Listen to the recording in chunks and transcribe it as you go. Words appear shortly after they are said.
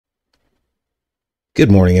Good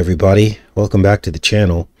morning, everybody. Welcome back to the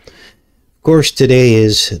channel. Of course, today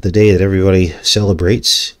is the day that everybody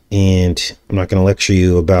celebrates, and I'm not going to lecture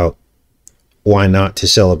you about why not to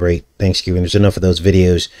celebrate Thanksgiving. There's enough of those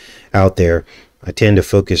videos out there. I tend to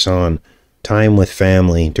focus on time with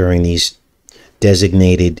family during these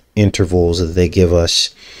designated intervals that they give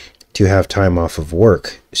us to have time off of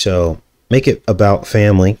work. So make it about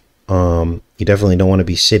family. You definitely don't want to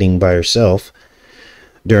be sitting by yourself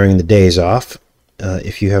during the days off.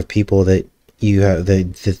 If you have people that you have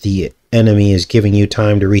that the enemy is giving you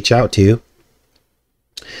time to reach out to,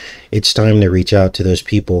 it's time to reach out to those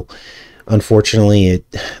people. Unfortunately,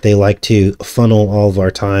 they like to funnel all of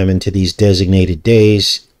our time into these designated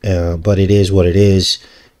days, but it is what it is,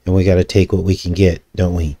 and we got to take what we can get,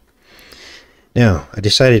 don't we? Now, I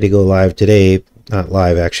decided to go live today, not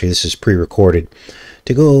live actually, this is pre-recorded,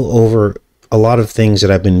 to go over a lot of things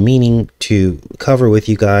that I've been meaning to cover with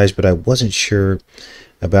you guys, but I wasn't sure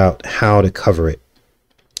about how to cover it.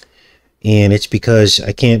 And it's because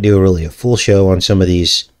I can't do really a full show on some of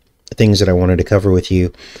these things that I wanted to cover with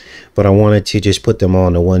you, but I wanted to just put them all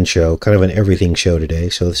into one show, kind of an everything show today.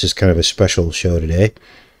 So this is kind of a special show today.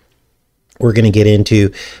 We're going to get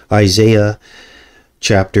into Isaiah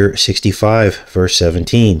chapter 65, verse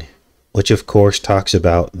 17, which of course talks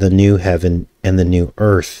about the new heaven and the new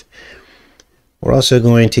earth. We're also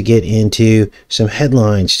going to get into some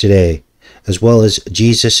headlines today, as well as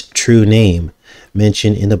Jesus' true name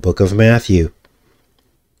mentioned in the book of Matthew.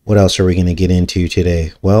 What else are we going to get into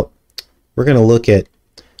today? Well, we're going to look at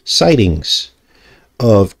sightings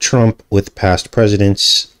of Trump with past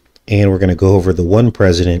presidents, and we're going to go over the one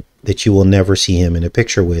president that you will never see him in a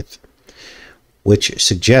picture with, which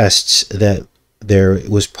suggests that there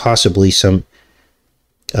was possibly some,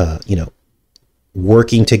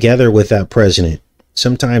 working together with that president.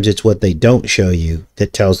 Sometimes it's what they don't show you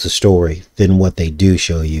that tells the story than what they do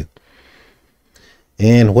show you.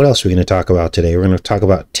 And what else are we going to talk about today? We're going to talk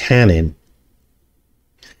about Tannin,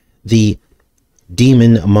 the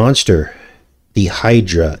demon monster, the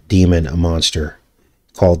Hydra demon monster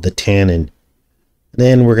called the Tannin.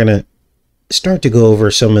 Then we're going to start to go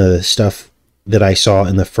over some of the stuff that I saw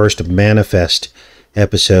in the first Manifest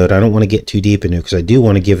episode. I don't want to get too deep into it because I do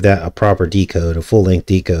want to give that a proper decode, a full-length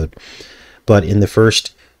decode. But in the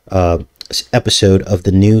first episode of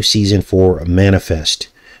the new season 4 Manifest.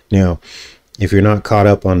 Now, if you're not caught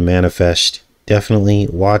up on Manifest, definitely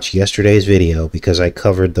watch yesterday's video because I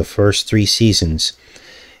covered the first 3 seasons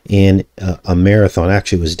in a marathon.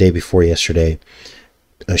 Actually, it was the day before yesterday.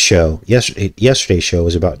 A show. Yesterday's show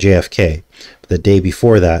was about JFK. But the day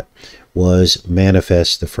before that was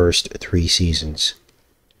Manifest, the first 3 seasons.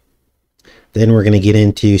 Then we're going to get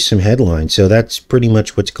into some headlines. So that's pretty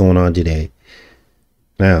much what's going on today.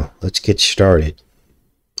 Now, let's get started.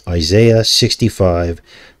 Isaiah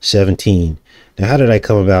 65:17. Now, how did I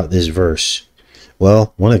come about this verse?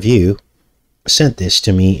 Well, one of you sent this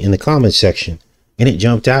to me in the comments section, and it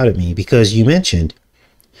jumped out at me because you mentioned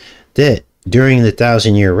that during the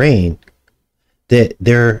 1,000-year reign, that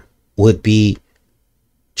there would be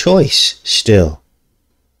choice still.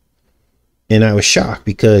 And I was shocked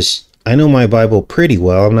because I know my Bible pretty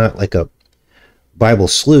well. I'm not like a Bible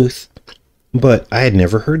sleuth, but I had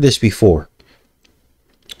never heard this before.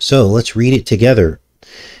 So let's read it together.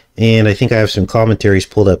 And I think I have some commentaries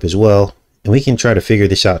pulled up as well, and we can try to figure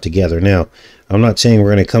this out together. Now, I'm not saying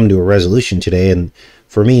we're going to come to a resolution today, and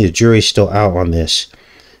for me, the jury's still out on this,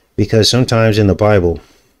 because sometimes in the Bible,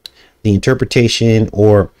 the interpretation,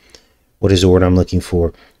 or what is the word I'm looking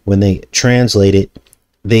for, when they translate it,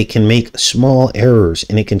 they can make small errors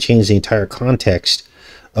and it can change the entire context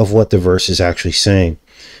of what the verse is actually saying.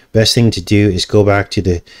 Best thing to do is go back to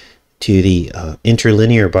the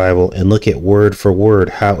interlinear Bible and look at word for word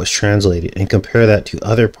how it was translated and compare that to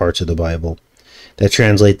other parts of the Bible that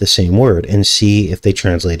translate the same word and see if they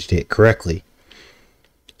translated it correctly.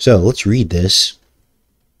 So let's read this.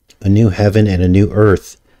 A new heaven and a new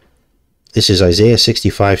earth. This is Isaiah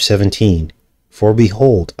 65:17. For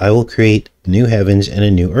behold, I will create new heavens and a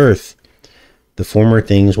new earth. The former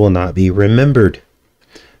things will not be remembered,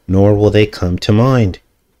 nor will they come to mind.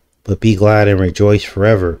 But be glad and rejoice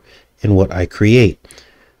forever in what I create.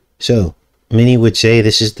 So, many would say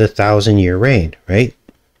this is the 1,000-year reign, right?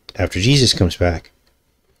 After Jesus comes back.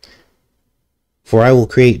 For I will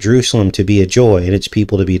create Jerusalem to be a joy and its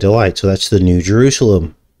people to be delight. So that's the New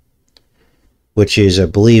Jerusalem, which is, I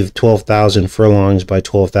believe, 12,000 furlongs by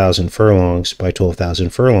 12,000 furlongs by 12,000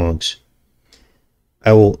 furlongs.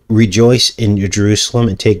 I will rejoice in Jerusalem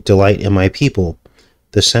and take delight in my people.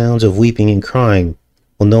 The sounds of weeping and crying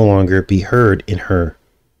will no longer be heard in her.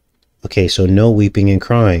 Okay, so no weeping and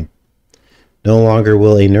crying. No longer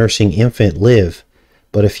will a nursing infant live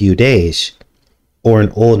but a few days, or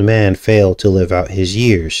an old man fail to live out his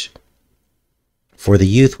years. For the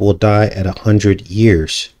youth will die at 100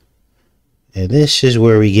 years. And this is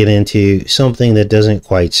where we get into something that doesn't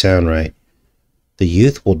quite sound right. The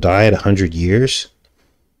youth will die at 100 years?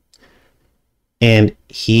 And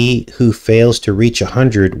he who fails to reach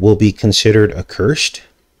 100 will be considered accursed?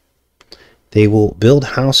 They will build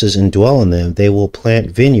houses and dwell in them. They will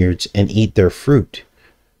plant vineyards and eat their fruit.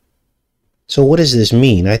 So what does this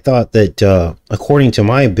mean? I thought that according to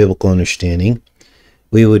my biblical understanding,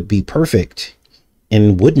 we would be perfect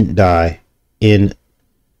and wouldn't die in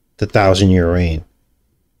the 1,000-year reign.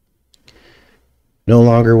 No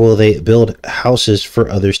longer will they build houses for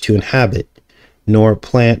others to inhabit, nor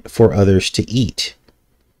plant for others to eat.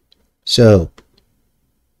 So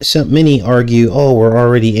many argue, oh, we're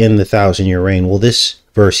already in the 1,000-year reign. Well, this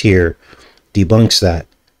verse here debunks that,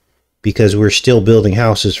 because we're still building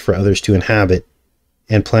houses for others to inhabit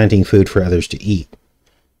and planting food for others to eat.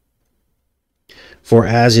 For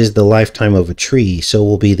as is the lifetime of a tree, so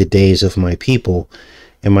will be the days of my people,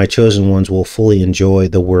 and my chosen ones will fully enjoy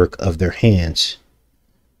the work of their hands.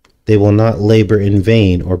 They will not labor in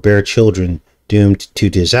vain or bear children doomed to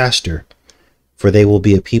disaster, for they will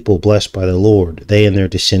be a people blessed by the Lord, they and their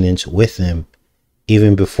descendants with them.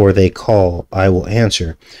 Even before they call, I will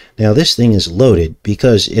answer. Now this thing is loaded,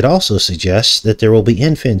 because it also suggests that there will be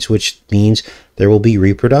infants, which means there will be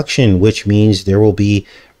reproduction, which means there will be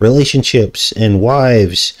relationships and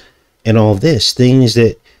wives and all this. Things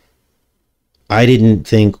that I didn't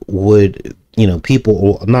think would,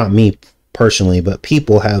 people, not me personally, but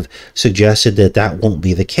people have suggested that that won't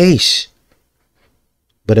be the case.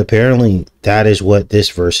 But apparently that is what this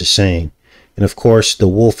verse is saying. And of course, the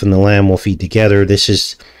wolf and the lamb will feed together. This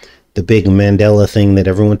is the big Mandela thing that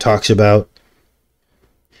everyone talks about.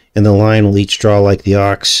 And the lion will eat straw like the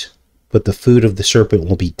ox, but the food of the serpent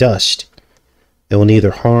will be dust. It will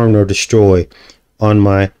neither harm nor destroy on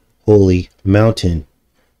my holy mountain.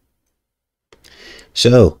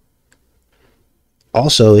 So,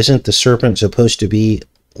 also, isn't the serpent supposed to be,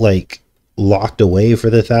 like, locked away for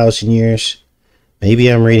the 1,000 years? Maybe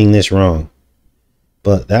I'm reading this wrong.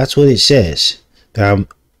 But that's what it says. I'm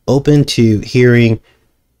open to hearing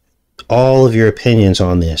all of your opinions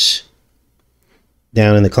on this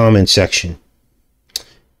down in the comments section.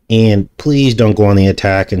 And please don't go on the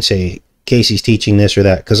attack and say, Casey's teaching this or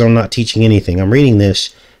that, because I'm not teaching anything. I'm reading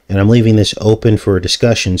this, and I'm leaving this open for a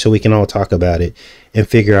discussion so we can all talk about it and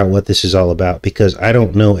figure out what this is all about, because I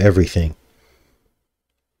don't know everything.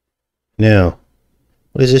 Now,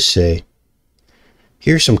 what does this say?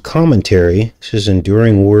 Here's some commentary. This is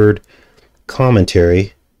Enduring Word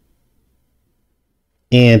Commentary.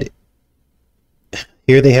 And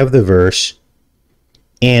here they have the verse.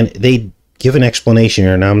 And they give an explanation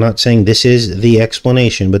here. Now, I'm not saying this is the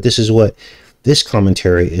explanation, but this is what this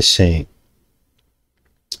commentary is saying.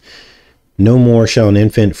 No more shall an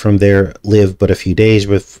infant from there live but a few days,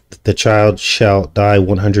 but the child shall die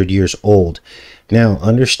 100 years old. Now,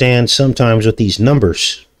 understand sometimes with these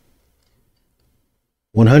numbers,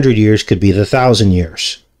 100 years could be the 1,000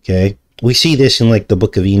 years, okay? We see this in like the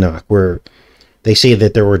book of Enoch, where they say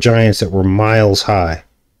that there were giants that were miles high.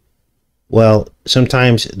 Well,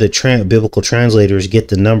 sometimes the biblical translators get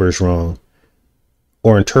the numbers wrong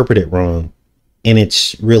or interpret it wrong, and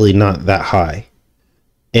it's really not that high.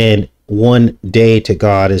 And one day to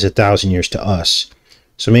God is 1,000 years to us.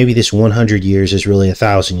 So maybe this 100 years is really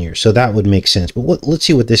 1,000 years. So that would make sense. But let's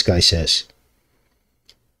see what this guy says.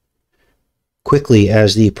 Quickly,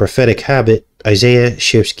 as the prophetic habit, Isaiah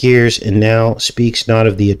shifts gears and now speaks not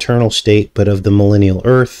of the eternal state, but of the millennial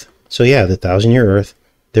earth. So yeah, the 1,000-year earth.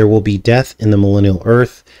 There will be death in the millennial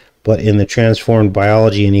earth, but in the transformed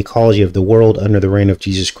biology and ecology of the world under the reign of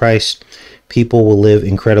Jesus Christ, people will live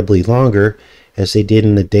incredibly longer, as they did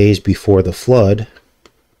in the days before the flood.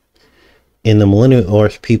 In the millennial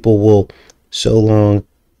earth, people will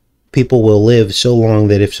live so long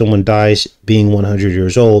that if someone dies being 100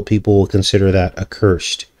 years old, people will consider that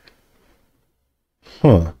accursed.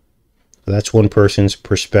 Huh. That's one person's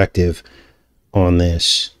perspective on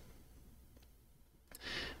this.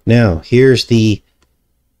 Now, here's the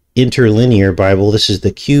interlinear Bible. This is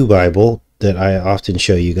the Q Bible that I often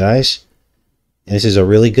show you guys. And this is a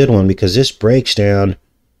really good one because this breaks down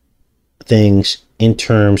things in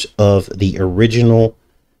terms of the original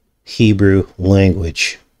Hebrew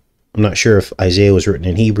language. I'm not sure if Isaiah was written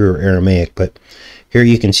in Hebrew or Aramaic, but here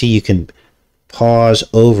you can see you can pause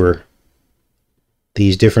over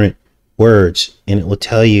these different words and it will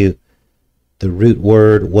tell you the root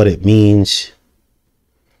word, what it means.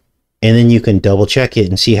 And then you can double check it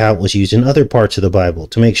and see how it was used in other parts of the Bible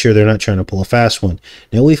to make sure they're not trying to pull a fast one.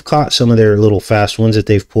 Now, we've caught some of their little fast ones that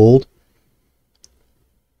they've pulled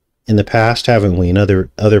in the past, haven't we, in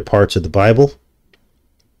other parts of the Bible?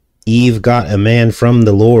 Eve got a man from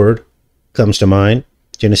the Lord comes to mind,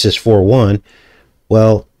 Genesis 4:1.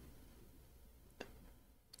 Well,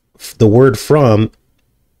 the word from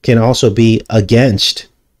can also be against.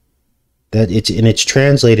 It's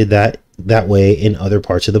translated that way in other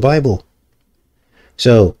parts of the Bible.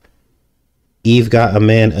 So, Eve got a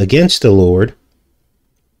man against the Lord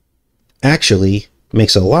actually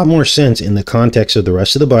makes a lot more sense in the context of the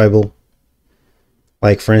rest of the Bible.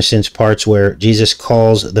 Like, for instance, parts where Jesus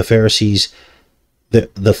calls the Pharisees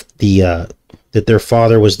that their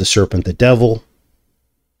father was the serpent, the devil,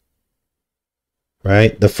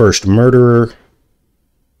 right? The first murderer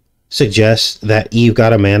suggests that Eve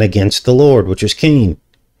got a man against the Lord, which was Cain,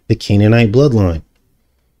 the Canaanite bloodline.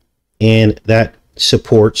 And that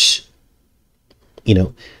supports,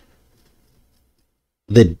 the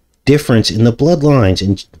difference in the bloodlines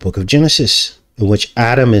in the book of Genesis, in which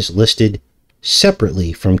Adam is listed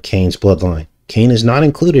separately from Cain's bloodline. Cain is not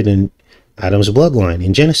included in Adam's bloodline.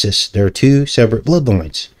 In Genesis, there are two separate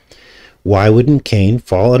bloodlines. Why wouldn't Cain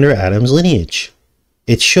fall under Adam's lineage?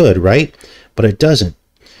 It should, right? But it doesn't.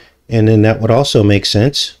 And then that would also make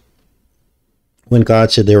sense when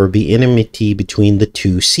God said there would be enmity between the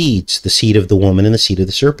two seeds, the seed of the woman and the seed of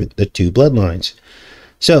the serpent, the two bloodlines.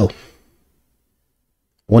 So,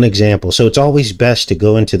 one example. So it's always best to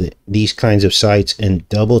go into these kinds of sites and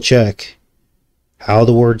double check how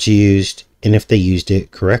the word's used and if they used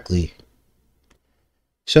it correctly.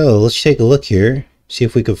 So let's take a look here, see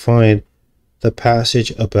if we can find the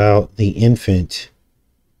passage about the infant.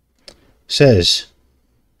 It says,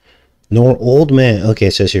 nor old man, okay,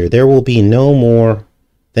 it says here, there will be no more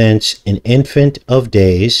thence an infant of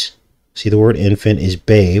days. See, the word infant is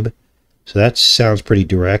babe, so that sounds pretty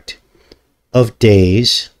direct. Of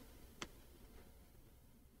days.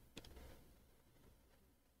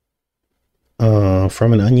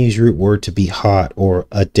 From an unused root word to be hot or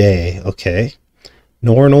a day, okay.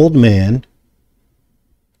 Nor an old man,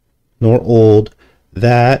 nor old,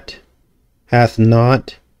 that hath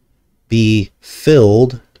not be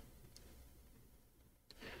filled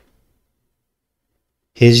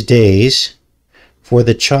his days, for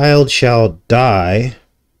the child shall die.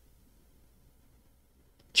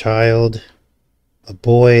 Child, a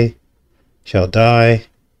boy, shall die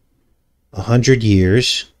 100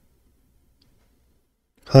 years.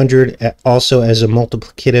 100 also as a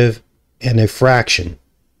multiplicative and a fraction.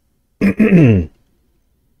 Primitive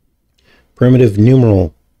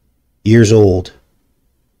numeral, years old.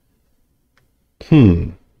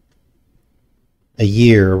 A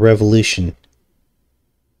year, a revolution.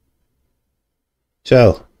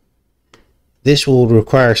 So, this will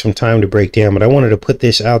require some time to break down, but I wanted to put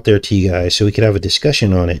this out there to you guys so we could have a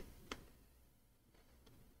discussion on it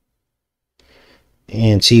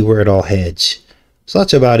and see where it all heads. So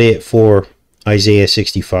that's about it for Isaiah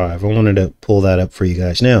 65. I wanted to pull that up for you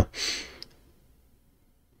guys. Now,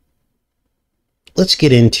 let's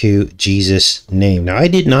get into Jesus' name. Now, I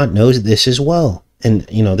did not know this as well. And,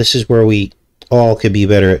 this is where we all could be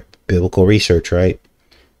better at biblical research, right?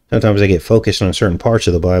 Sometimes I get focused on certain parts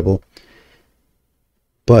of the Bible,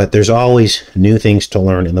 but there's always new things to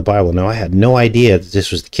learn in the Bible. Now, I had no idea that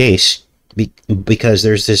this was the case because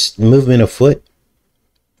there's this movement afoot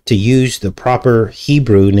to use the proper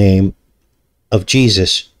Hebrew name of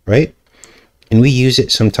Jesus, right? And we use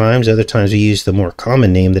it sometimes. Other times we use the more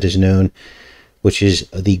common name that is known, which is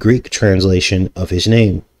the Greek translation of his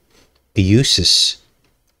name, ODYSEE.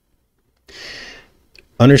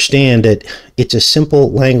 Understand that it's a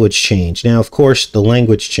simple language change. Now, of course, the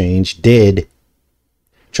language change did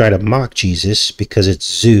try to mock Jesus because it's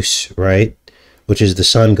Zeus, right? Which is the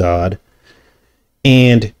sun god.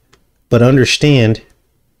 But understand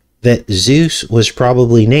that Zeus was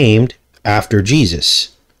probably named after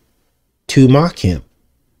Jesus to mock him.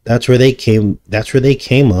 That's where they came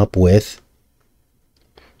up with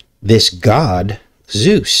this god,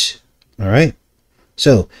 Zeus. All right?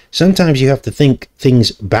 So, sometimes you have to think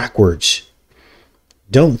things backwards.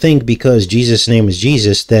 Don't think because Jesus' name is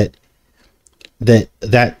Jesus that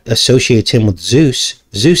associates him with Zeus.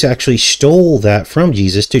 Zeus actually stole that from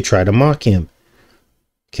Jesus to try to mock him.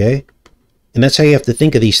 Okay? And that's how you have to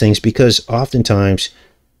think of these things, because oftentimes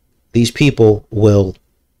these people will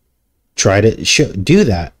try to do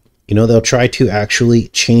that. They'll try to actually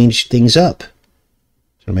change things up.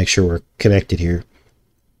 So make sure we're connected here.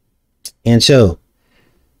 And so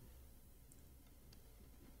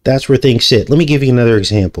that's where things sit. Let me give you another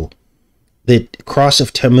example. the cross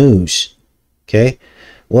of Tammuz. Okay,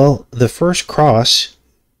 well, the first cross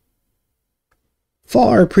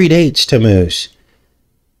far predates Tammuz.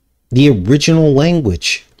 The original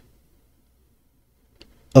language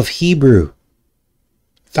of Hebrew,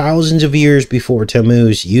 thousands of years before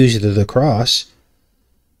Tammuz used the cross,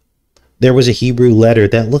 there was a Hebrew letter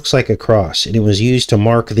that looks like a cross, and it was used to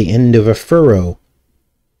mark the end of a furrow.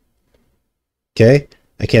 Okay,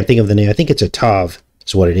 I can't think of the name. I think it's a tav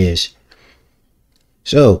is what it is.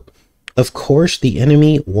 So, of course, the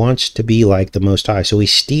enemy wants to be like the Most High. So he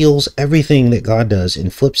steals everything that God does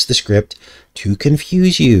and flips the script to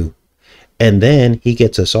confuse you. And then he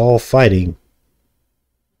gets us all fighting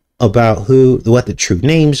about what the true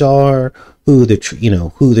names are, who the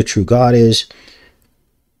true God is.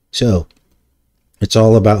 So it's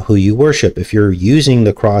all about who you worship. If you're using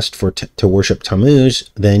the cross to worship Tammuz,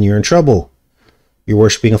 then you're in trouble. You're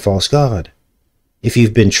worshiping a false god. If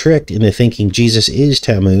you've been tricked into thinking Jesus is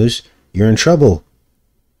Tammuz, you're in trouble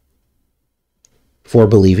for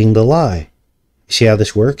believing the lie. See how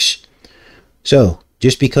this works? So,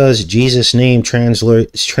 just because Jesus' name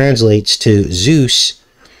translates to Zeus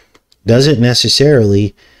doesn't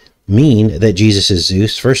necessarily mean that Jesus is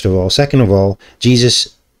Zeus, first of all. Second of all,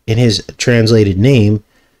 Jesus, in his translated name,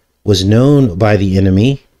 was known by the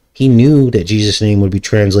enemy. He knew that Jesus' name would be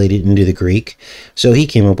translated into the Greek, so he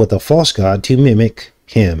came up with a false god to mimic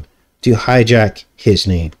him, to hijack his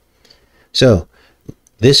name. So,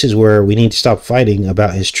 this is where we need to stop fighting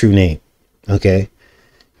about his true name, okay?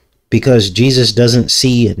 Because Jesus doesn't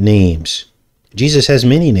see names. Jesus has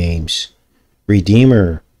many names.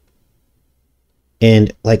 Redeemer.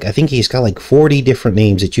 And, I think he's got 40 different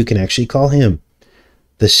names that you can actually call him.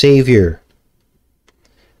 The Savior.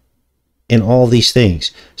 And all these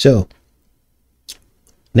things. So,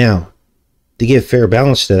 now, to give fair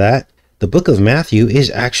balance to that, the book of Matthew is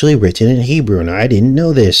actually written in Hebrew, and I didn't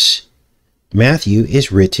know this. Matthew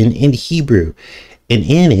is written in Hebrew, and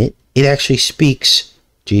in it, it actually speaks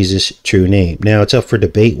Jesus' true name. Now, it's up for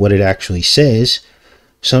debate what it actually says.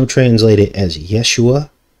 Some translate it as Yeshua.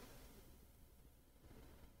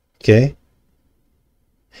 Okay?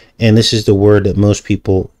 And this is the word that most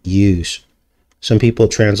people use. Some people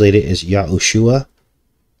translate it as Yahushua.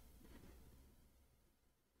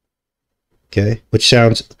 Okay? Which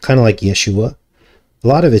sounds kind of like Yeshua. A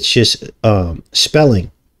lot of it's just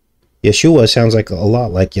spelling. Yeshua sounds a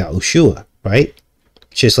lot like Yahushua, right?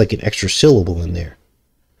 It's just like an extra syllable in there.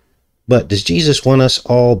 But does Jesus want us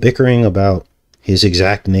all bickering about his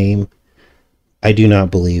exact name? I do not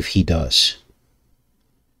believe he does.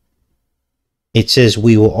 It says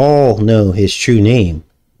we will all know his true name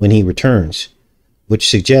when he returns, which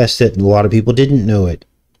suggests that a lot of people didn't know it.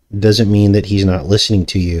 It doesn't mean that he's not listening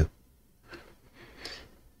to you.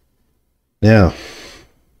 Now,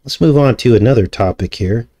 let's move on to another topic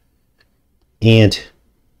here. And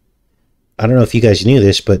I don't know if you guys knew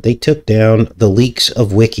this, but they took down the leaks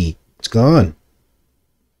of Wiki. It's gone.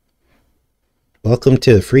 Welcome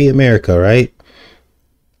to free America, right?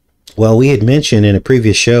 Well, we had mentioned in a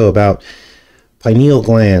previous show about pineal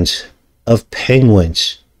glands of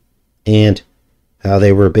penguins and how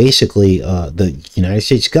they were basically, the United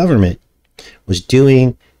States government was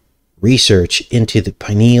doing research into the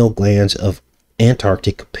pineal glands of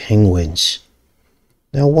Antarctic penguins.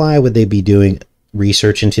 Now, why would they be doing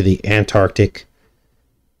research into the Antarctic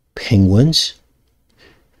penguins?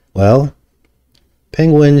 Well,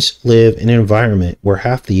 penguins live in an environment where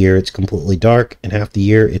half the year it's completely dark and half the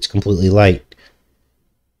year it's completely light.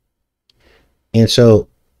 And so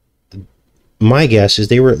my guess is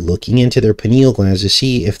they were looking into their pineal glands to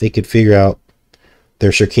see if they could figure out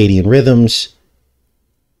their circadian rhythms,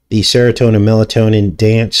 the serotonin, melatonin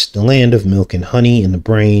dance, the land of milk and honey in the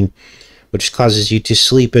brain, which causes you to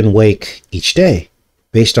sleep and wake each day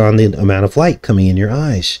based on the amount of light coming in your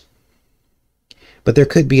eyes. But there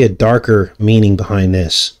could be a darker meaning behind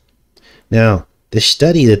this. Now, the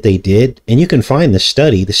study that they did, and you can find the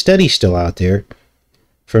study's still out there,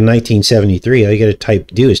 from 1973. All you got to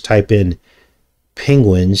do is type in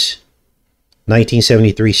penguins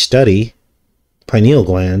 1973 study pineal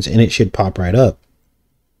glands, and it should pop right up.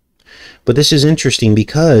 But this is interesting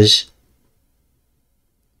because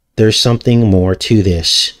there's something more to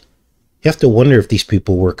this. You have to wonder if these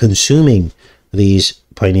people were consuming these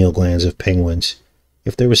pineal glands of penguins.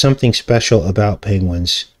 If there was something special about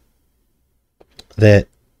penguins that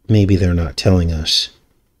maybe they're not telling us.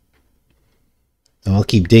 I'll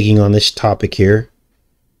keep digging on this topic here.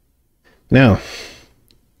 Now,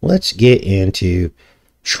 let's get into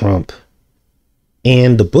Trump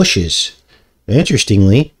and the Bushes.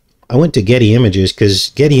 Interestingly, I went to Getty Images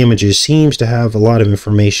because Getty Images seems to have a lot of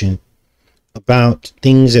information about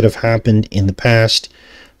things that have happened in the past,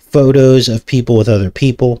 photos of people with other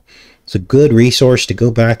people. It's a good resource to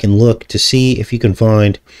go back and look to see if you can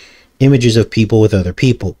find images of people with other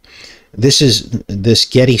people. This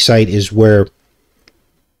Getty site is where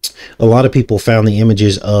a lot of people found the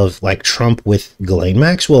images of like Trump with Ghislaine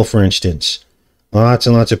Maxwell, for instance. Lots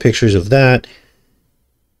and lots of pictures of that.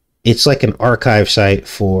 It's like an archive site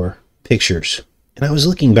for pictures. And I was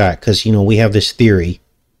looking back because, you know, we have this theory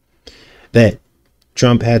that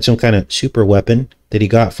Trump had some kind of super weapon that he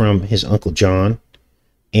got from his Uncle John,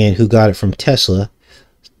 and who got it from Tesla,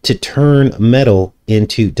 to turn metal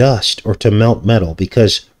into dust or to melt metal.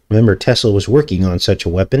 Because remember, Tesla was working on such a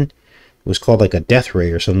weapon. It was called like a death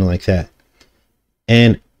ray or something like that.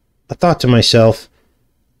 And I thought to myself,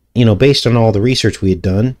 you know, based on all the research we had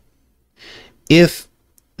done, if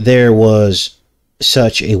there was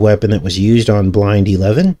such a weapon that was used on Blind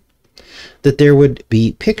 11, that there would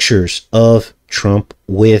be pictures of Trump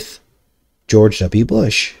with George W.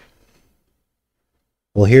 Bush.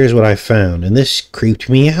 Well, here's what I found, and this creeped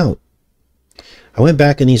me out. I went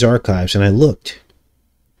back in these archives and I looked,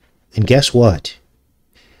 and guess what?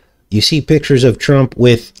 You see pictures of Trump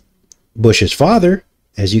with Bush's father,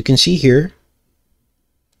 as you can see here.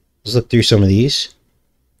 Let's look through some of these.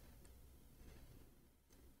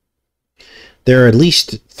 There are at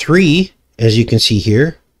least 3, as you can see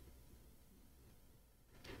here.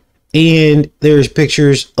 And there's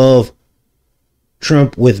pictures of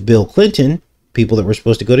Trump with Bill Clinton, people that were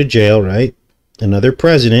supposed to go to jail, right? Another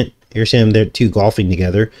president. Here's him, they're two golfing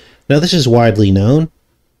together. Now, this is widely known.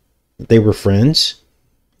 They were friends,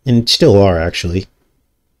 and still are, actually.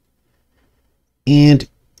 And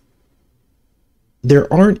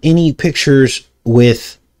there aren't any pictures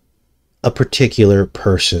with a particular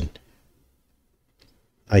person.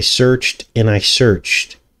 I searched and I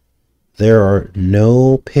searched. There are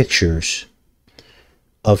no pictures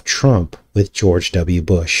of Trump with George W.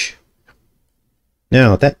 Bush.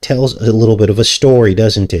 Now, that tells a little bit of a story,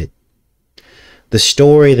 doesn't it? The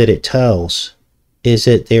story that it tells is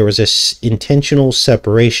that there was an intentional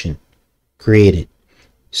separation created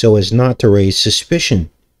so as not to raise suspicion,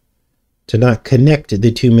 to not connect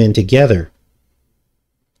the two men together.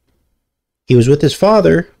 He was with his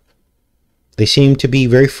father. They seem to be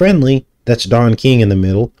very friendly. That's Don King in the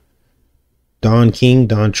middle. Don King,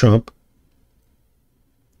 Don Trump.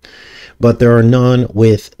 But there are none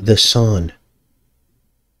with the son.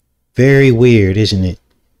 Very weird, isn't it?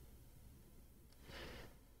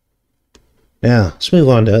 Now, let's move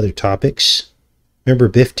on to other topics. Remember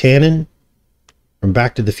Biff Tannen from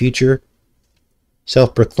Back to the Future?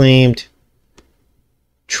 Self-proclaimed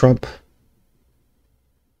Trump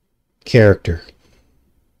character.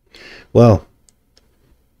 Well,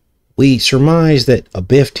 we surmise that a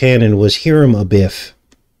Biff Tannen was Hiram Abiff,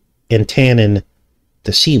 and Tannin,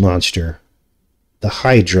 the sea monster, the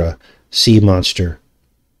Hydra sea monster.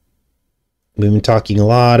 We've been talking a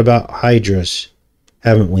lot about Hydras,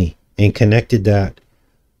 haven't we? And connected that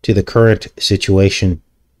to the current situation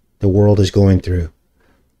the world is going through.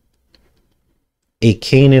 A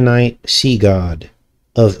Canaanite sea god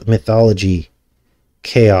of mythology,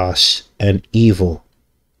 chaos, and evil.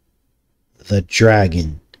 The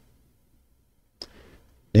dragon.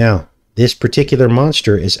 Now, this particular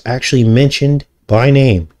monster is actually mentioned by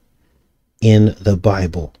name in the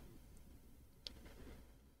Bible.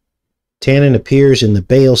 Tannin appears in the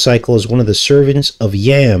Baal cycle as one of the servants of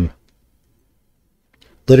Yam,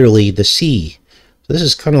 literally the sea. So this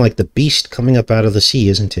is kind of like the beast coming up out of the sea,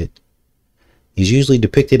 isn't it? He's usually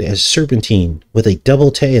depicted as serpentine with a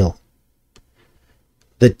double tail.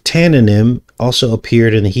 The Tannanim also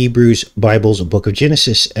appeared in the Hebrews Bible's book of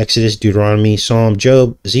Genesis, Exodus, Deuteronomy, Psalm,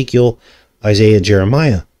 Job, Ezekiel, Isaiah,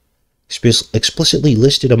 Jeremiah, explicitly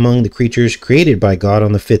listed among the creatures created by God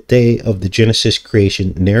on the 5th day of the Genesis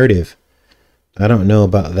creation narrative. I don't know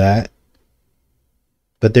about that,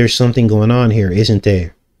 but there's something going on here, isn't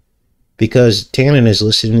there? Because Tannin is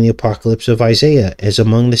listed in the Apocalypse of Isaiah as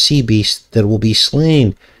among the sea beasts that will be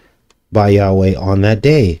slain by Yahweh on that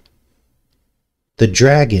day. The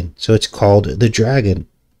dragon, so it's called the dragon.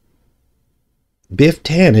 Biff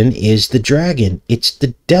Tannen is the dragon. It's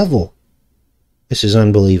the devil. This is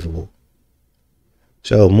unbelievable.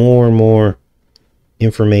 So more and more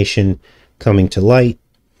information coming to light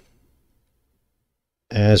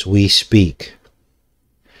as we speak.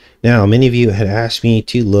 Now, many of you had asked me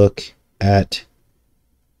to look at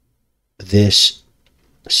this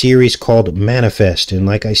series called Manifest. And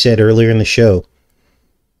like I said earlier in the show,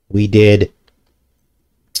 we did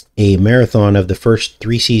a marathon of the first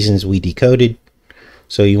 3 seasons we decoded.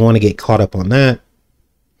 So you want to get caught up on that.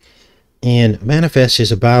 And Manifest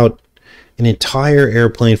is about an entire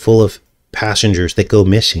airplane full of passengers that go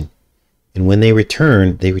missing. And when they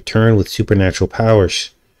return with supernatural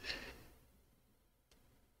powers.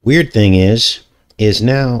 Weird thing is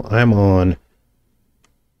now I'm on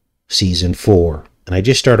season 4. And I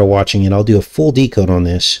just started watching it. I'll do a full decode on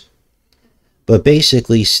this. But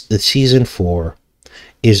basically, the season 4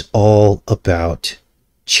 is all about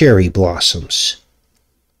cherry blossoms.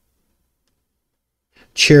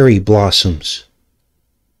 Cherry blossoms.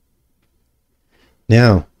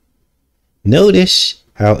 Now, notice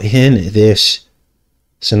how in this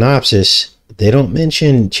synopsis, they don't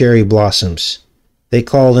mention cherry blossoms. They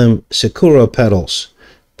call them sakura petals.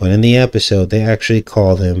 But in the episode, they actually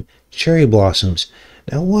call them cherry blossoms.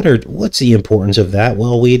 Now, what's the importance of that?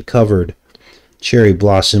 Well, we had covered cherry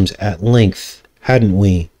blossoms at length, hadn't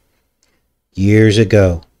we? Years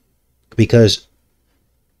ago. Because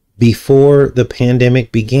before the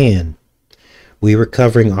pandemic began, we were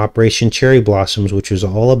covering Operation Cherry Blossoms, which was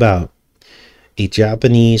all about a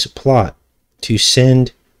Japanese plot to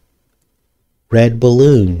send red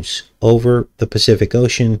balloons over the Pacific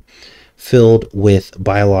Ocean filled with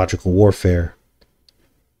biological warfare.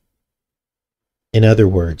 In other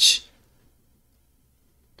words,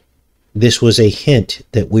 this was a hint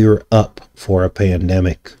that we were up for a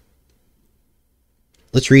pandemic.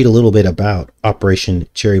 Let's read a little bit about Operation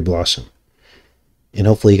Cherry Blossom. And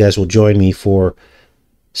hopefully you guys will join me for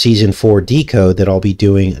Season 4 decode that I'll be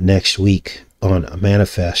doing next week on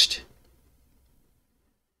Manifest.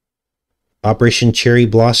 Operation Cherry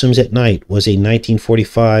Blossoms at Night was a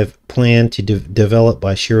 1945 plan developed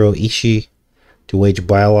by Shiro Ishii to wage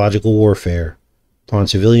biological warfare upon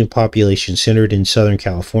civilian population centered in Southern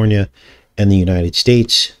California and the United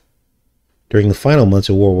States during the final months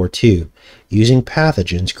of World War II, using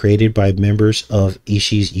pathogens created by members of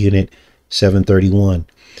Ishii's Unit 731.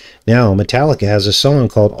 Now, Metallica has a song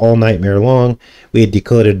called All Nightmare Long. We had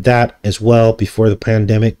decoded that as well before the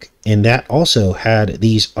pandemic, and that also had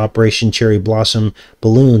these Operation Cherry Blossom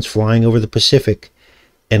balloons flying over the Pacific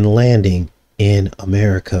and landing in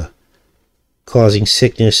America, causing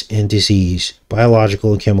sickness and disease,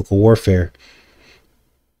 biological and chemical warfare.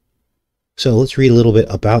 So let's read a little bit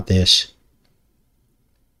about this.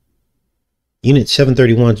 Unit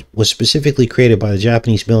 731 was specifically created by the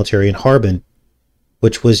Japanese military in Harbin,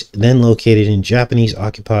 which was then located in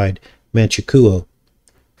Japanese-occupied Manchukuo,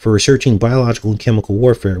 for researching biological and chemical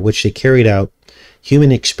warfare, which they carried out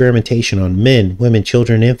human experimentation on men, women,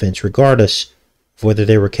 children, and infants, regardless of whether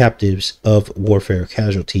they were captives of warfare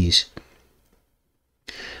casualties.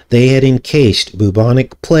 They had encased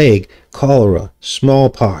bubonic plague, cholera,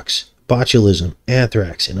 smallpox, botulism,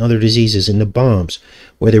 anthrax, and other diseases into bombs,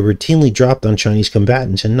 where they were routinely dropped on Chinese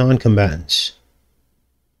combatants and non-combatants.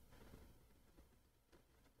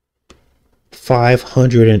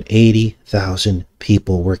 580,000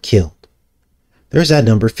 people were killed. There's that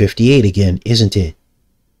number 58 again, isn't it?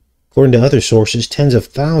 According to other sources, tens of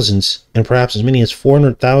thousands and perhaps as many as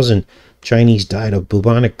 400,000 Chinese died of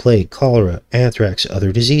bubonic plague, cholera, anthrax,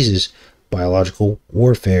 other diseases, biological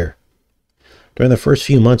warfare. During the first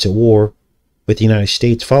few months of war with the United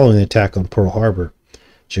States following the attack on Pearl Harbor,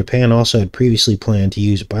 Japan also had previously planned to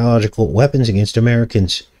use biological weapons against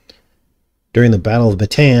Americans. During the Battle of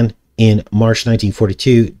Bataan in March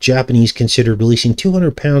 1942, Japanese considered releasing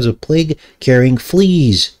 200 pounds of plague-carrying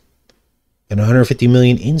fleas and 150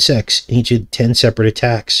 million insects in each of 10 separate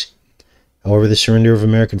attacks. However, the surrender of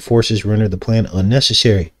American forces rendered the plan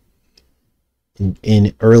unnecessary.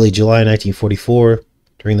 In early July 1944,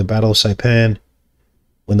 during the Battle of Saipan,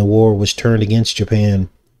 when the war was turned against Japan,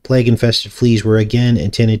 plague-infested fleas were again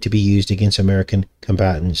intended to be used against American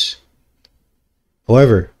combatants.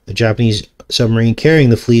 However, the Japanese submarine carrying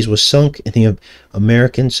the fleas was sunk in the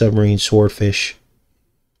American submarine Swordfish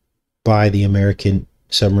by the American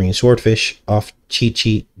submarine Swordfish off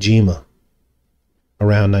Chichijima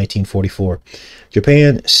around 1944.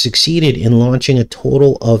 Japan succeeded in launching a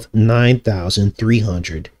total of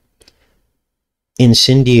 9,300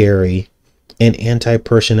 incendiary and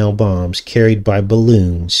anti-personnel bombs carried by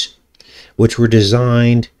balloons, which were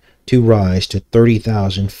designed to rise to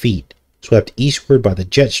 30,000 feet, swept eastward by the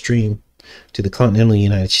jet stream to the continental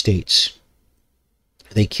United States.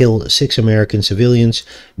 They killed 6 American civilians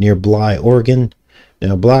near Bly, Oregon.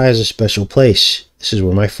 Now, Bly is a special place. This is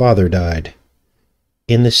where my father died,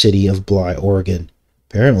 in the city of Bly, Oregon.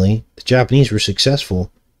 Apparently, the Japanese were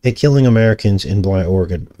successful at killing Americans in Bly,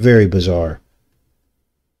 Oregon. Very bizarre.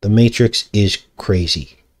 The Matrix is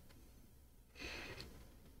crazy.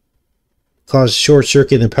 Caused short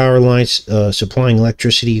circuit in the power lines supplying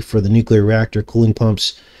electricity for the nuclear reactor cooling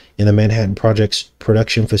pumps in the Manhattan Project's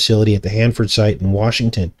production facility at the Hanford site in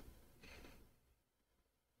Washington.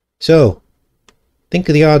 So, think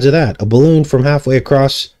of the odds of that. A balloon from halfway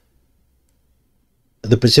across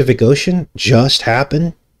the Pacific Ocean just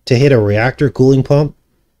happened to hit a reactor cooling pump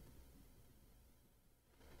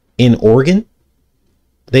in Oregon?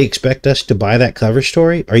 They expect us to buy that cover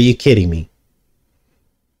story? Are you kidding me?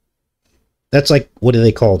 That's like, what do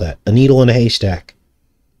they call that? A needle in a haystack.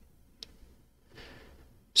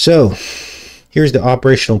 So, here's the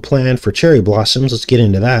operational plan for cherry blossoms. Let's get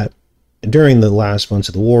into that. During the last months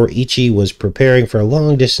of the war, Ichi was preparing for a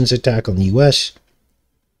long-distance attack on the U.S.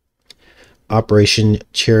 Operation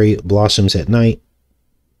Cherry Blossoms at Night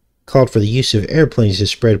called for the use of airplanes to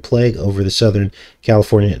spread plague over the Southern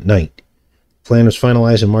California at night. The plan was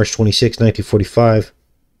finalized on March 26, 1945.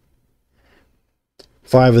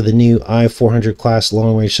 5 of the new I-400 class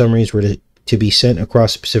long-range submarines were to be sent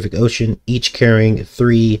across the Pacific Ocean, each carrying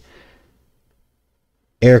 3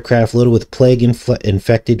 aircraft loaded with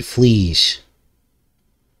plague-infected fleas.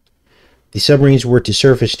 The submarines were to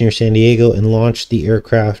surface near San Diego and launch the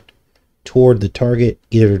aircraft toward the target,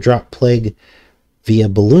 either to drop plague via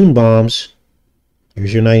balloon bombs,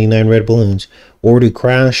 here's your 99 red balloons, or to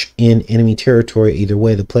crash in enemy territory. Either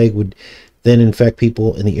way, the plague would then infect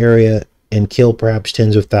people in the area and kill perhaps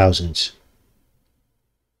tens of thousands.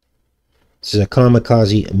 This is a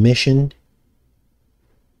kamikaze mission,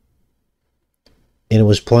 and it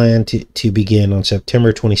was planned to begin on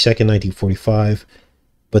September 22nd, 1945,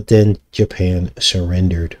 but then Japan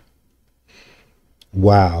surrendered.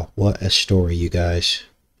 Wow, what a story, you guys.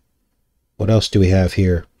 What else do we have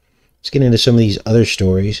here? Let's get into some of these other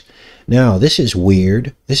stories. Now, this is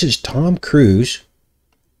weird. This is Tom Cruise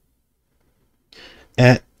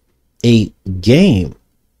at a game.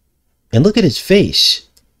 And look at his face.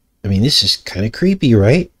 I mean, this is kind of creepy,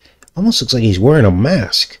 right? Almost looks like he's wearing a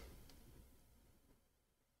mask.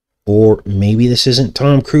 Or maybe this isn't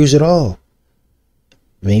Tom Cruise at all.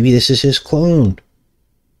 Maybe this is his clone.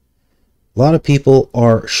 A lot of people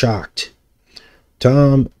are shocked.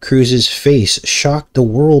 Tom Cruise's face shocked the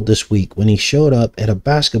world this week when he showed up at a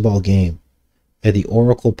basketball game at the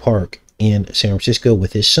Oracle Park in San Francisco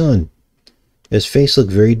with his son. His face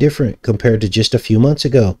looked very different compared to just a few months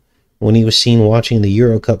ago when he was seen watching the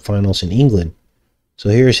Euro Cup finals in England. So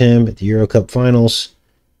here's him at the Euro Cup finals,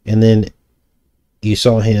 and then you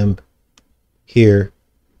saw him here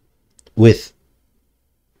with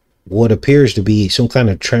what appears to be some kind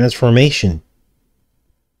of transformation.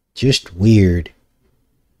 Just weird.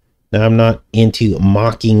 Now, I'm not into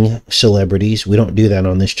mocking celebrities. We don't do that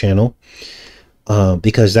on this channel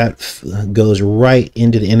because that goes right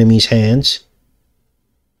into the enemy's hands,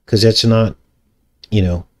 because that's not, you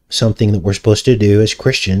know, something that we're supposed to do as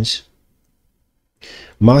Christians.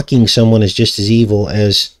 Mocking someone is just as evil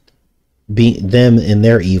as them and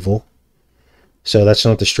their evil. So that's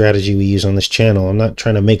not the strategy we use on this channel. I'm not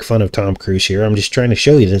trying to make fun of Tom Cruise here. I'm just trying to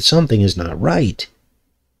show you that something is not right.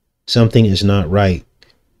 Something is not right.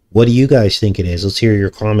 What do you guys think it is? Let's hear your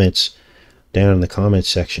comments down in the comments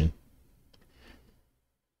section.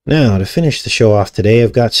 Now, to finish the show off today,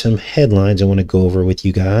 I've got some headlines I want to go over with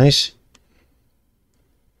you guys.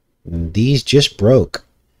 These just broke.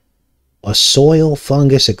 A soil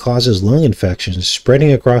fungus that causes lung infections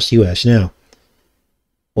spreading across the U.S. Now,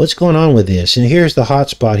 what's going on with this? And here's the hot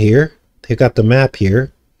spot here. They've got the map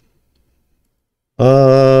here.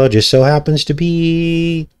 Just so happens to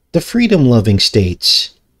be the freedom-loving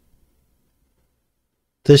states.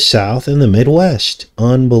 The South and the Midwest.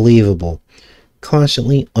 Unbelievable.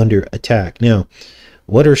 Constantly under attack. Now,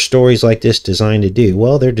 what are stories like this designed to do?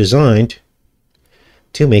 Well, they're designed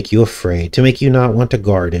to make you afraid, to make you not want to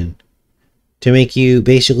garden, to make you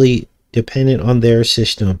basically dependent on their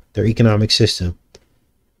system, their economic system,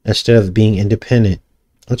 instead of being independent.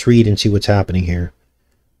 Let's read and see what's happening here.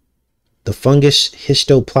 The fungus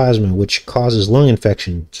histoplasma, which causes lung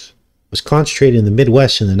infections, was concentrated in the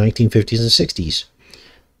Midwest in the 1950s and 60s,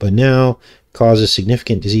 but now causes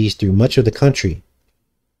significant disease through much of the country.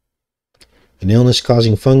 An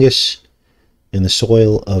illness-causing fungus in the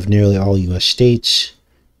soil of nearly all U.S. states.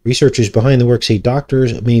 Researchers behind the work say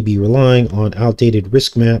doctors may be relying on outdated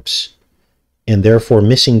risk maps and therefore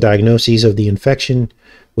missing diagnoses of the infection,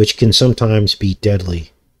 which can sometimes be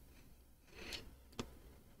deadly.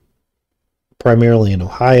 Primarily in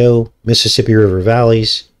Ohio, Mississippi River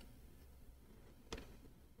valleys.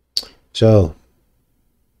 So,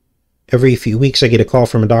 every few weeks I get a call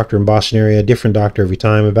from a doctor in Boston area, a different doctor every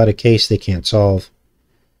time, about a case they can't solve.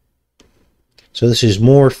 So this is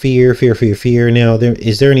more fear, fear, fear, fear. Now,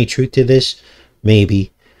 is there any truth to this?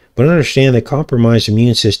 Maybe. But understand that compromised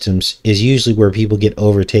immune systems is usually where people get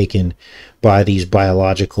overtaken by these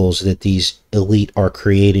biologicals that these elite are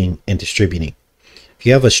creating and distributing. If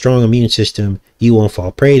you have a strong immune system, you won't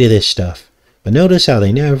fall prey to this stuff. But notice how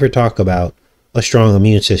they never talk about a strong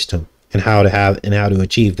immune system and how to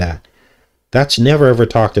achieve that. That's never ever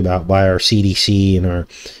talked about by our CDC and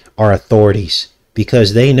our authorities,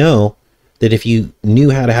 because they know that if you knew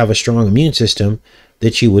how to have a strong immune system,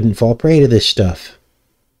 that you wouldn't fall prey to this stuff.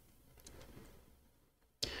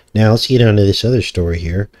 Now let's get on to this other story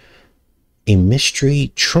here. A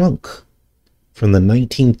mystery trunk from the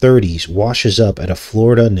 1930s washes up at a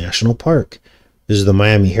Florida national park. This is the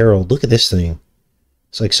Miami Herald. Look at this thing.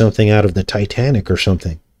 It's like something out of the Titanic or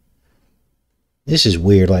something. This is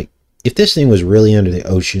weird. Like, if this thing was really under the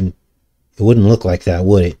ocean, it wouldn't look like that,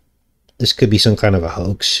 would it? This could be some kind of a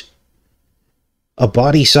hoax. A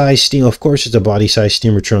body-sized steamer, of course it's a body-sized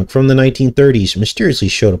steamer trunk from the 1930s, mysteriously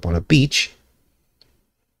showed up on a beach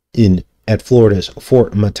at Florida's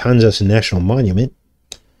Fort Matanzas National Monument.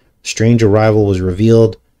 Strange arrival was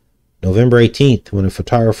revealed November 18th when a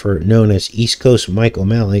photographer known as East Coast Mike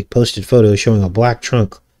O'Malley posted photos showing a black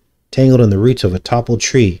trunk tangled in the roots of a toppled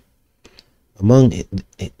tree. Among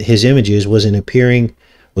his images was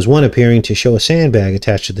one appearing to show a sandbag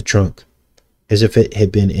attached to the trunk, as if it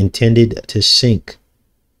had been intended to sink.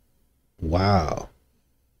 Wow.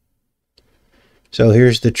 So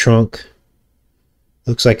here's the trunk.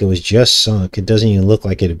 Looks like it was just sunk. It doesn't even look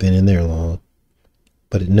like it had been in there long.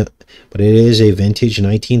 But it is a vintage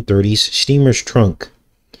 1930s steamer's trunk,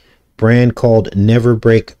 brand called Never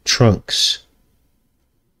Break Trunks.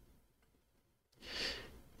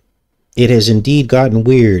 It has indeed gotten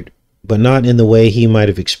weird, but not in the way he might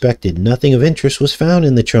have expected. Nothing of interest was found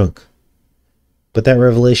in the trunk. But that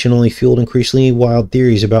revelation only fueled increasingly wild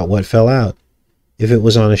theories about what fell out, if it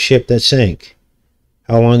was on a ship that sank,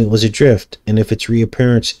 how long it was adrift, and if its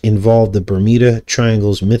reappearance involved the Bermuda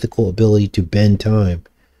Triangle's mythical ability to bend time.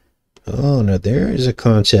 Oh, no, there is a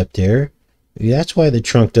concept there. Maybe that's why the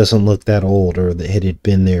trunk doesn't look that old, or that it had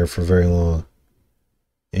been there for very long.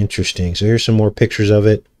 Interesting. So here's some more pictures of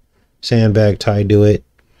it. Sandbag tied to it.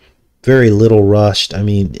 Very little rust. I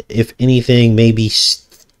mean, if anything, maybe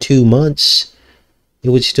 2 months, it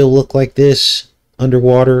would still look like this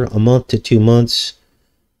underwater. A month to 2 months,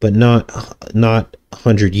 but not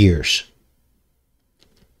 100 years.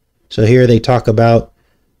 So here they talk about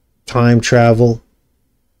time travel,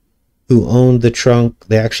 who owned the trunk.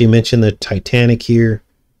 They actually mention the Titanic here,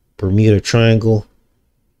 Bermuda Triangle.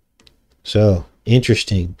 So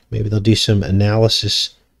interesting. Maybe they'll do some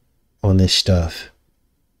analysis on this stuff.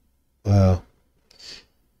 Wow.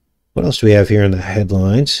 What else do we have here in the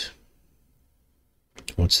headlines?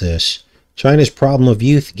 What's this? China's problem of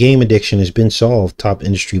youth game addiction has been solved, top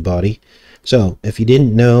industry body. So, if you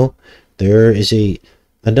didn't know, there is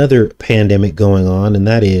another pandemic going on, and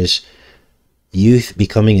that is youth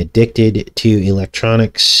becoming addicted to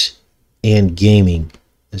electronics and gaming.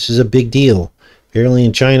 This is a big deal. Apparently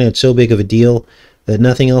in China, it's so big of a deal that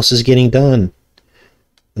nothing else is getting done.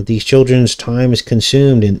 That these children's time is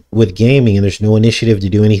consumed with gaming, and there's no initiative to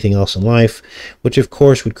do anything else in life, which of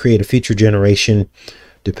course would create a future generation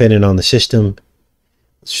dependent on the system.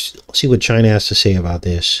 Let's see what China has to say about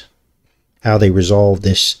this, how they resolve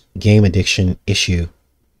this game addiction issue.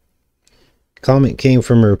 Comment came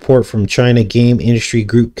from a report from China Game Industry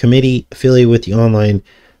Group Committee, affiliated with the online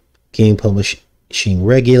game publishing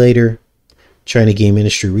regulator, China Game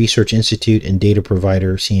Industry Research Institute, and data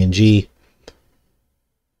provider CNG,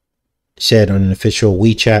 said on an official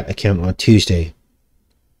WeChat account on Tuesday.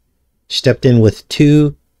 Stepped in with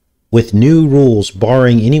new rules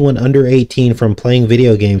barring anyone under 18 from playing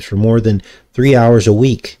video games for more than 3 hours a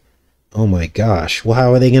week. Oh my gosh. Well,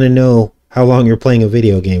 how are they going to know how long you're playing a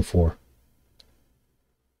video game for?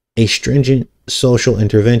 A stringent social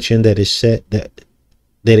intervention that it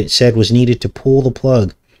said was needed to pull the plug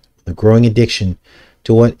on the growing addiction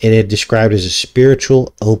to what it had described as a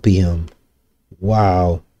spiritual opium.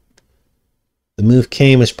 Wow. The move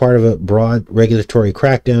came as part of a broad regulatory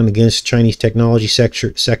crackdown against Chinese technology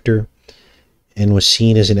sector and was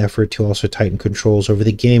seen as an effort to also tighten controls over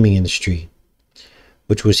the gaming industry,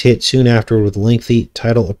 which was hit soon after with a lengthy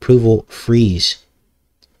title approval freeze.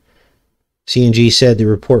 CNG said the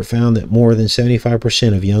report found that more than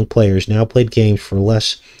 75% of young players now played games for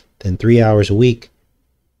less than 3 hours a week,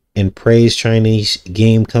 and praised Chinese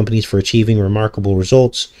game companies for achieving remarkable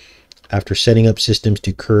results after setting up systems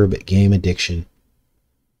to curb game addiction.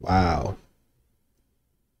 Wow.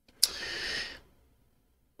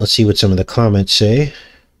 Let's see what some of the comments say.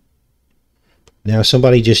 Now,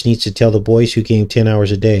 somebody just needs to tell the boys who game 10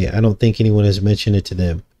 hours a day. I don't think anyone has mentioned it to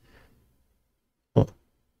them.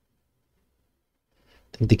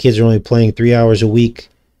 I think the kids are only playing 3 hours a week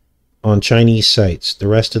on Chinese sites. The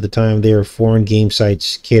rest of the time, they are foreign game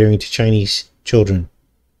sites catering to Chinese children.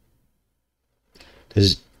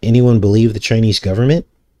 Does anyone believe the Chinese government?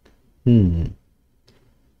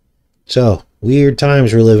 So, weird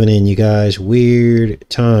times we're living in, you guys. Weird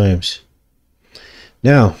times.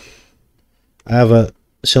 Now, I have a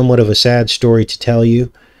somewhat of a sad story to tell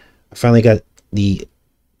you. I finally got the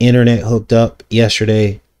internet hooked up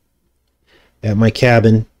yesterday at my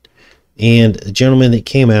cabin, and the gentleman that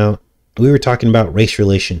came out, we were talking about race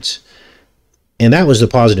relations, and that was the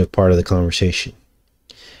positive part of the conversation.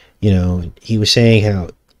 You know, he was saying how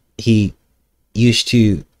he used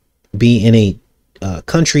to be in a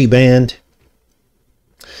country band,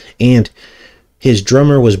 and his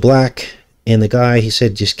drummer was black, and the guy, he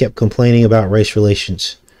said, just kept complaining about race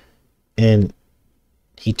relations. And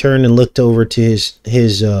he turned and looked over to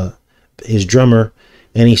his drummer,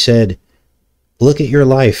 and he said, "Look at your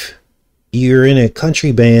life. You're in a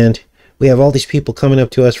country band. We have all these people coming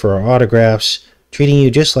up to us for our autographs, treating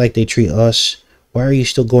you just like they treat us. Why are you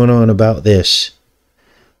still going on about this?"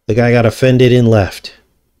 The guy got offended and left.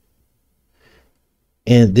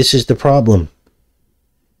 And this is the problem.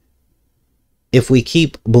 If we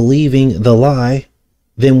keep believing the lie,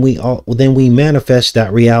 then we manifest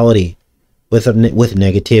that reality with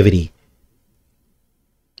negativity.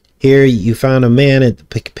 Here you found a man at the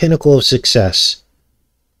pinnacle of success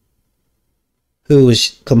who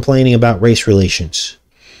was complaining about race relations.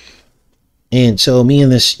 And so me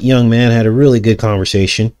and this young man had a really good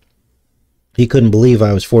conversation. He couldn't believe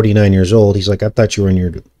I was 49 years old. He's like, "I thought you were in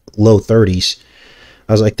your low 30s.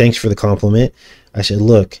 I was like, "Thanks for the compliment." I said,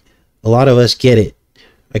 "Look, a lot of us get it."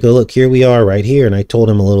 I go, "Look, here we are right here." And I told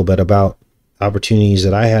him a little bit about opportunities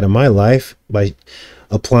that I had in my life by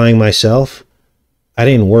applying myself. I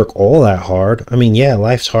didn't work all that hard. I mean, yeah,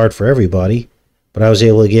 life's hard for everybody, but I was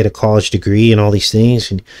able to get a college degree and all these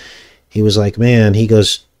things. And he was like, "Man," he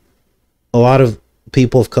goes, "a lot of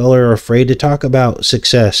people of color are afraid to talk about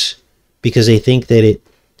success because they think that it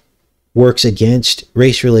works against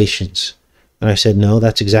race relations." And I said, "No,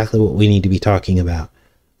 that's exactly what we need to be talking about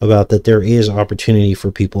that there is opportunity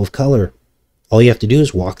for people of color. All you have to do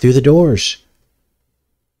is walk through the doors."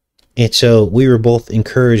 And so we were both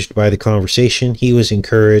encouraged by the conversation. He was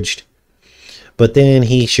encouraged. But then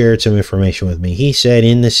he shared some information with me. He said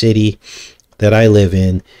in the city that I live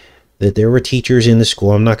in, that there were teachers in the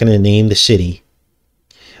school. I'm not going to name the city,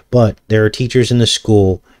 but there are teachers in the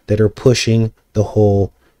school that are pushing the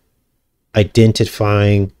whole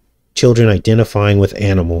children identifying with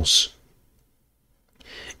animals.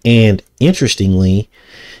 And interestingly,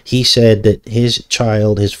 he said that his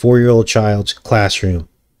 4-year-old child's classroom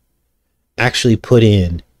actually put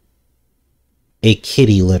in a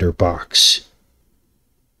kitty litter box,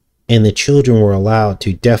 and the children were allowed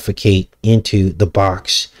to defecate into the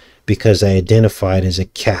box because they identified as a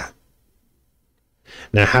cat.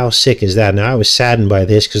 Now, how sick is that? Now, I was saddened by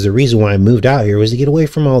this because the reason why I moved out here was to get away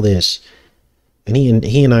from all this. And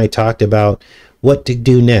he and I talked about what to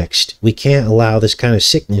do next. We can't allow this kind of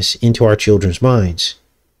sickness into our children's minds.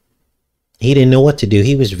 He didn't know what to do.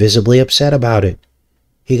 He was visibly upset about it.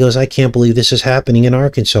 He goes, "I can't believe this is happening in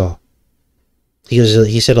Arkansas."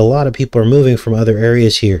 He said a lot of people are moving from other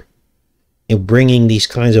areas here and bringing these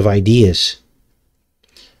kinds of ideas.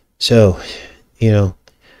 So, you know,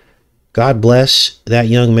 God bless that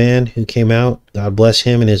young man who came out. God bless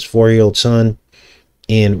him and his 4-year-old son.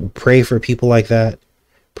 And pray for people like that.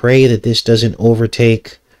 Pray that this doesn't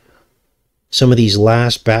overtake some of these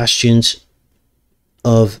last bastions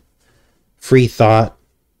of free thought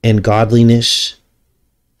and godliness.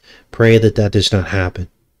 Pray that that does not happen.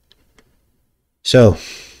 So,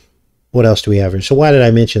 what else do we have here? So why did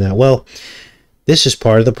I mention that? Well, this is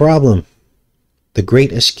part of the problem. The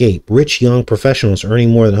Great Escape. Rich young professionals earning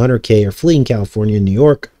more than 100K are fleeing California and New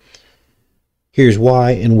York. Here's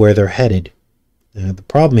why and where they're headed. The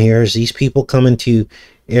problem here is these people come into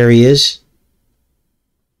areas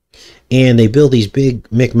and they build these big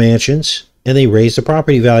McMansions and they raise the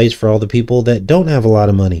property values for all the people that don't have a lot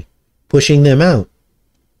of money, pushing them out.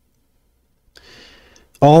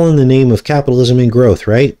 All in the name of capitalism and growth,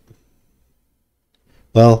 right?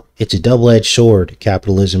 Well, it's a double-edged sword,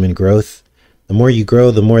 capitalism and growth. The more you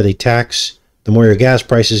grow, the more they tax, the more your gas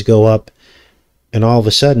prices go up, and all of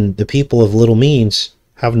a sudden, the people of little means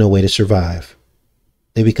have no way to survive.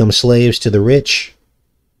 They become slaves to the rich,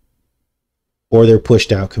 or they're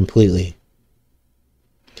pushed out completely.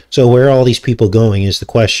 So where are all these people going is the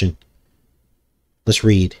question. Let's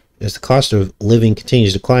read. As the cost of living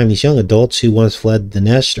continues to climb, these young adults who once fled the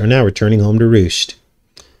nest are now returning home to roost.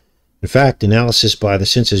 In fact, analysis by the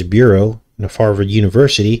Census Bureau of Harvard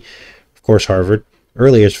University, of course Harvard,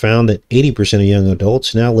 earlier has found that 80% of young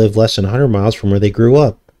adults now live less than 100 miles from where they grew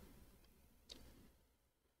up.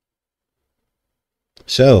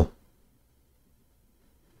 So,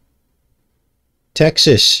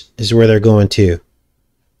 Texas is where they're going to.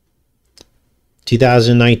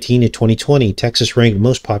 2019 to 2020, Texas ranked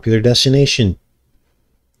most popular destination.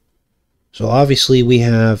 So obviously we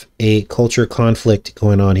have a culture conflict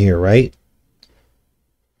going on here, right?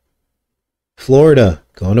 Florida,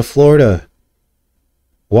 going to Florida.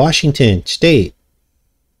 Washington State.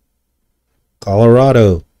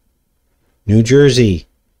 Colorado. New Jersey.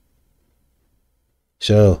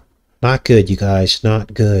 So, not good, you guys,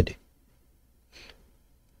 not good.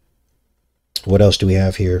 What else do we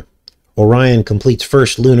have here? Orion completes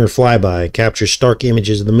first lunar flyby, captures stark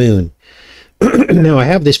images of the moon. Now, I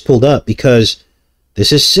have this pulled up because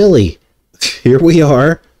this is silly. Here we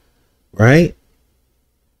are, right?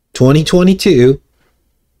 2022.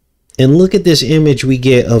 And look at this image we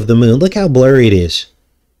get of the moon. Look how blurry it is.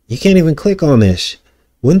 You can't even click on this.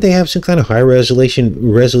 Wouldn't they have some kind of high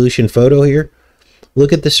resolution photo here?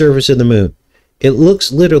 Look at the surface of the moon. It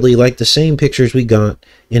looks literally like the same pictures we got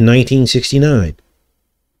in 1969.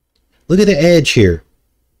 Look at the edge here.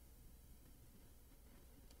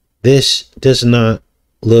 This does not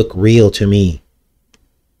look real to me.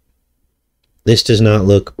 This does not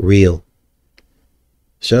look real.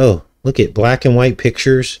 So, look at black and white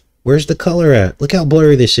pictures. Where's the color at? Look how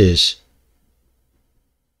blurry this is.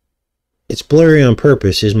 It's blurry on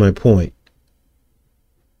purpose, is my point.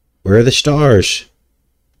 Where are the stars?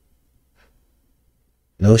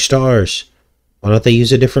 No stars. Why don't they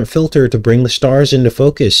use a different filter to bring the stars into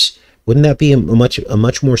focus? Wouldn't that be a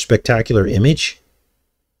much more spectacular image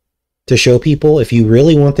to show people if you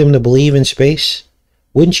really want them to believe in space?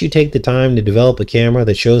 Wouldn't you take the time to develop a camera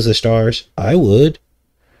that shows the stars? I would.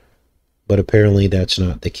 But apparently that's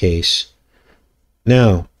not the case.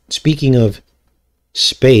 Now, speaking of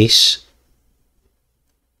space,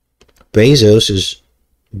 Bezos is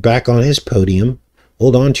back on his podium.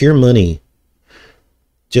 Hold on to your money.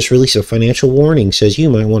 Just released a financial warning, says you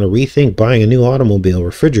might want to rethink buying a new automobile,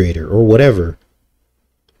 refrigerator, or whatever.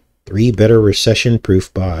 3 better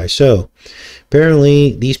recession-proof buys. So,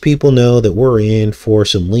 apparently, these people know that we're in for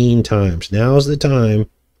some lean times. Now's the time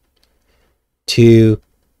to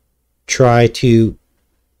try to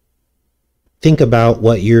think about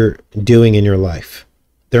what you're doing in your life.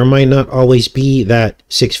 There might not always be that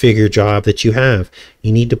 6-figure job that you have.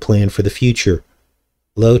 You need to plan for the future.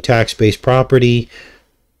 Low tax-based property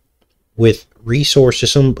with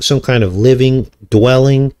resources, some kind of living,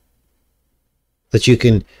 dwelling that you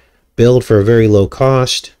can build for a very low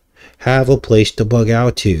cost. Have a place to bug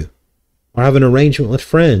out to. Or have an arrangement with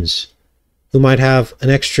friends who might have an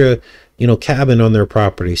extra, cabin on their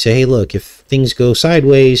property. Say, hey, look, if things go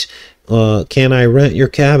sideways, can I rent your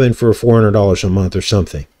cabin for $400 a month or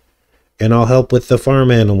something? And I'll help with the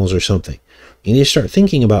farm animals or something. You need to start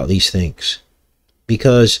thinking about these things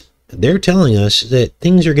because they're telling us that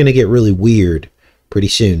things are going to get really weird pretty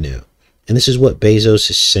soon now. And this is what Bezos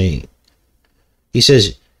is saying. He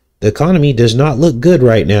says, the economy does not look good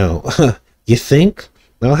right now. You think?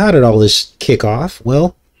 Well, how did all this kick off?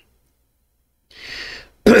 Well,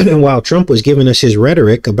 while Trump was giving us his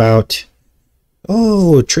rhetoric about,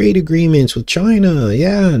 trade agreements with China,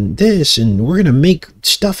 yeah, and this, and we're going to make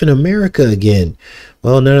stuff in America again.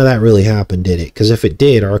 Well, none of that really happened, did it? Because if it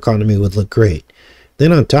did, our economy would look great.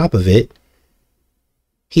 Then on top of it,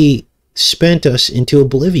 he spent us into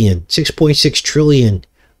oblivion. 6.6 trillion.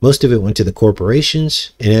 Most of it went to the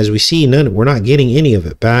corporations. And as we see, we're not getting any of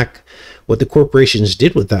it back. What the corporations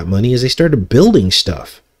did with that money is they started building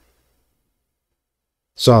stuff.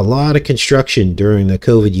 Saw a lot of construction during the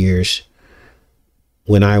COVID years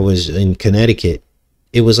when I was in Connecticut.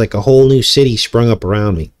 It was like a whole new city sprung up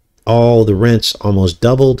around me. All the rents almost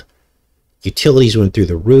doubled. Utilities went through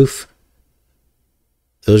the roof.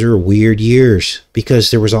 Those are weird years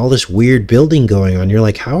because there was all this weird building going on. You're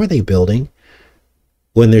like, how are they building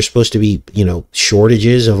when there's supposed to be,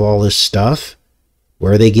 shortages of all this stuff?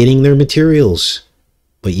 Where are they getting their materials?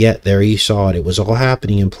 But yet there you saw it. It was all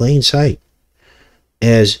happening in plain sight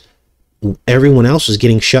as everyone else was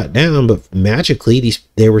getting shut down. But magically,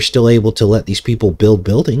 they were still able to let these people build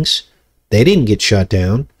buildings. They didn't get shut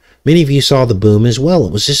down. Many of you saw the boom as well.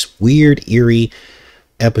 It was this weird, eerie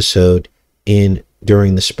episode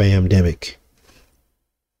during the spamdemic.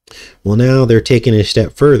 Well, now they're taking it a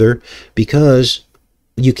step further because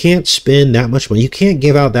you can't spend that much money. You can't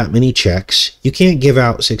give out that many checks. You can't give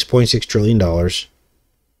out $6.6 trillion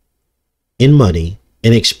in money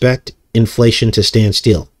and expect inflation to stand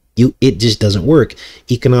still. It just doesn't work.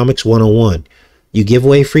 Economics 101. You give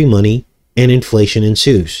away free money, and inflation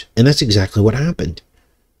ensues. And that's exactly what happened.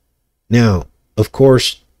 Now, of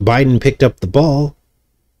course, Biden picked up the ball.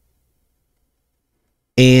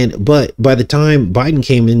 But by the time Biden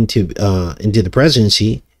came into the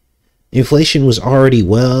presidency, inflation was already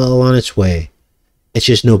well on its way. It's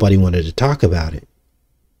just nobody wanted to talk about it.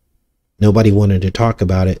 Nobody wanted to talk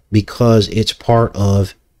about it because it's part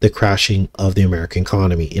of the crashing of the American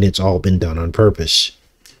economy, and it's all been done on purpose.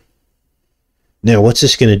 Now, what's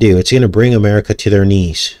this going to do? It's going to bring America to their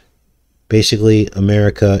knees. Basically,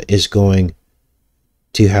 America is going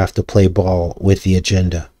to have to play ball with the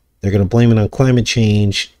agenda. They're going to blame it on climate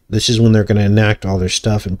change. This is when they're going to enact all their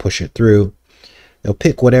stuff and push it through. They'll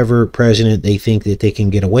pick whatever president they think that they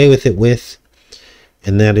can get away with it with,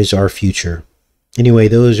 and that is our future. Anyway,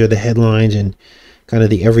 those are the headlines and kind of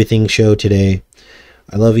the everything show today.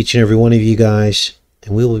 I love each and every one of you guys,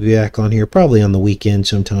 and we will be back on here probably on the weekend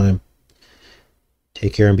sometime.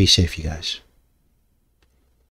 Take care and be safe, you guys.